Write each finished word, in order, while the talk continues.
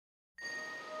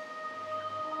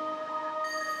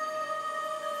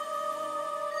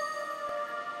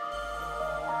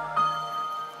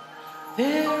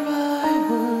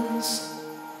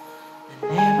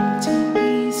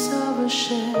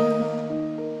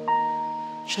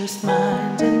just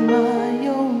minding my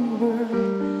own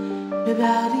world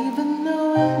without even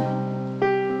knowing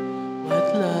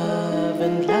what love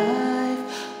and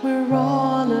life were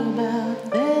all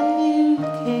about. Then you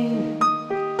came,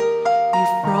 you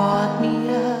brought me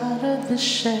out of the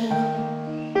shell.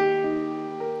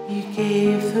 You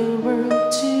gave the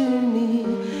world to me,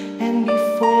 and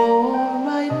before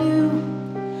I knew,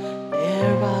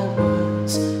 there I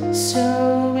was,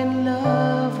 so in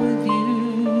love with you.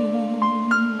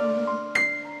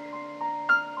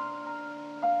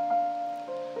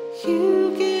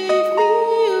 You gave me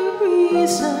a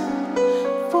reason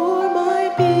for my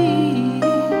being,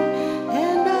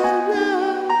 and I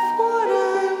love what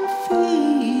I'm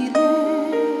feeling.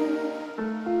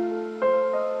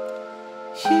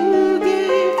 You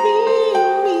gave me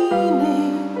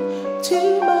meaning to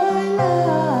my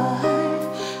life.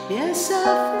 Yes,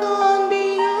 I've gone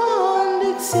beyond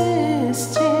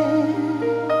existing,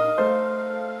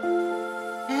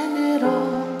 and it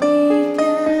all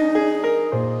began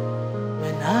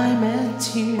when I met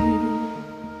you.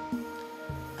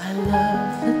 I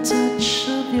love the touch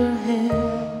of your hand.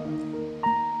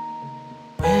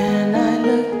 When I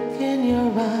look in your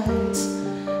eyes,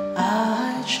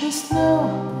 I just know,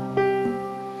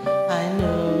 I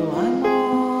know I'm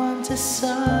on to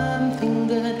something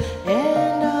good,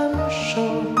 and I'm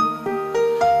sure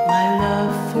my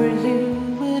love for you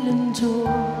will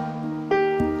endure.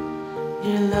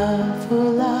 Your love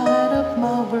will light up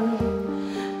my world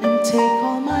and take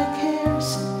all my cares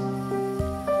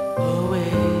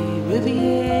away with the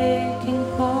aching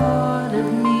part of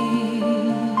me.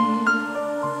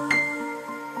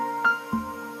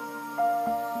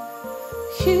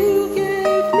 You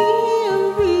gave me a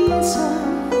reason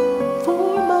for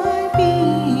my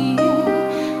being,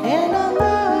 and I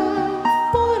love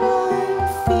what I'm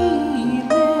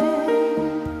feeling.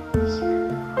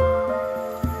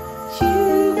 You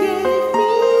gave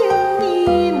me a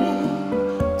meaning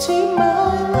to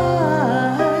my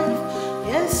life.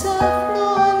 Yes, I've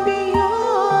gone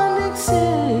beyond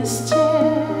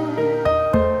existing,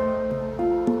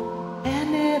 and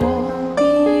it all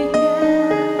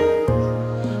began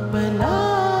when I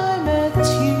met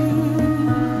you.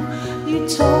 You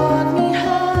taught me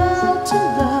how to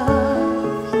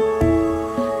love.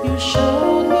 You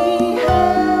showed me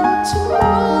how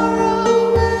tomorrow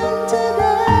and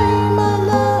today, my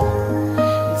love,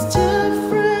 is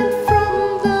different from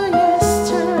the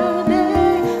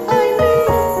yesterday. I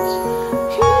need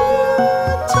you,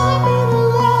 taught me to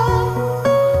love,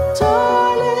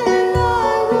 darling. I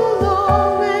will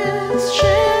always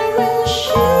cherish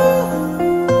you.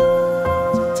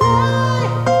 Today,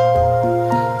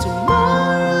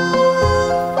 tomorrow,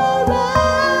 and forever.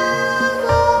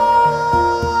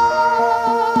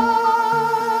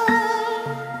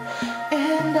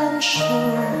 And I'm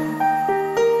sure